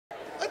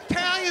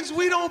Americans,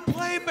 we don't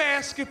play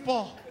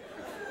basketball.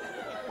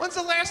 When's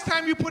the last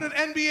time you put an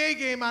NBA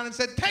game on and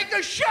said, take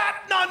a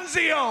shot,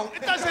 Nunzio?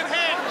 It doesn't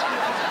hit.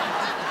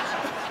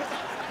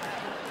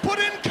 Put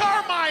in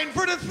Carmine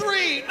for the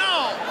three.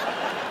 No.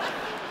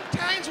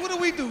 Italians, what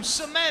do?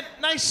 Cement,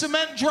 nice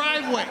cement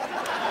driveway.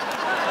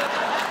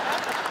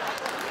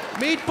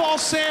 Meatball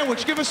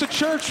sandwich, give us a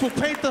church, we'll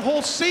paint the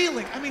whole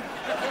ceiling. I mean,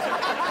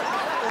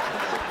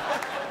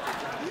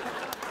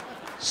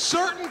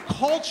 certain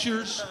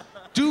cultures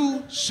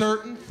do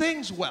certain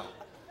things well,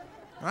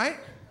 right?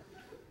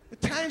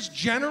 Italians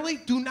generally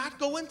do not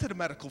go into the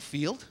medical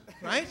field,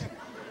 right?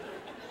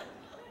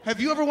 Have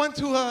you ever went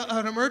to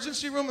an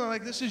emergency room and they're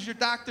like, this is your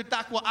doctor,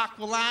 Doc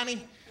Aquilani?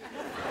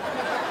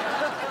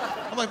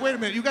 I'm like, wait a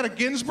minute, you got a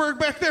Ginsburg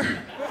back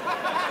there?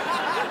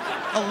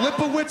 A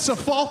Lipowitz, a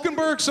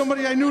Falkenberg,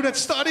 somebody I knew that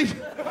studied?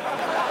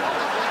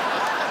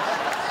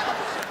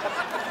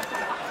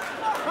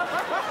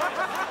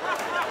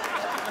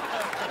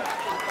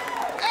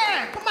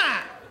 Hey, come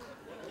on!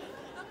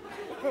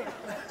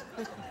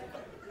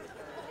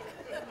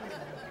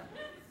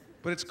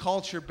 But it's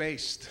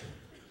culture-based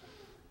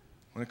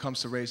when it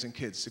comes to raising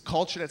kids. The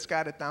culture that's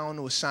got it down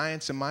to a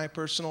science, in my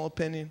personal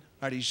opinion,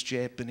 are these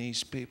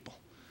Japanese people.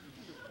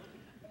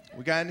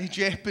 We got any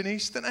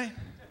Japanese tonight?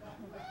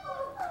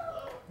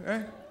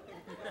 Right?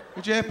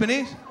 You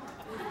Japanese?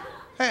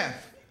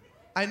 Half.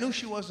 I knew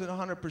she wasn't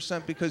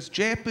 100% because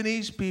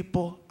Japanese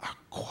people are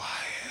quiet.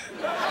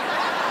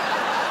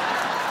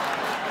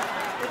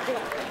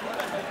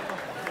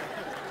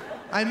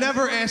 I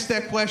never asked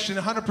that question,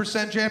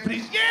 100%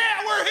 Japanese. Yeah,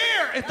 we're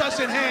here! It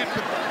doesn't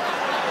happen.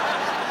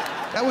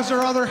 That was her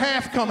other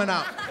half coming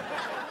out.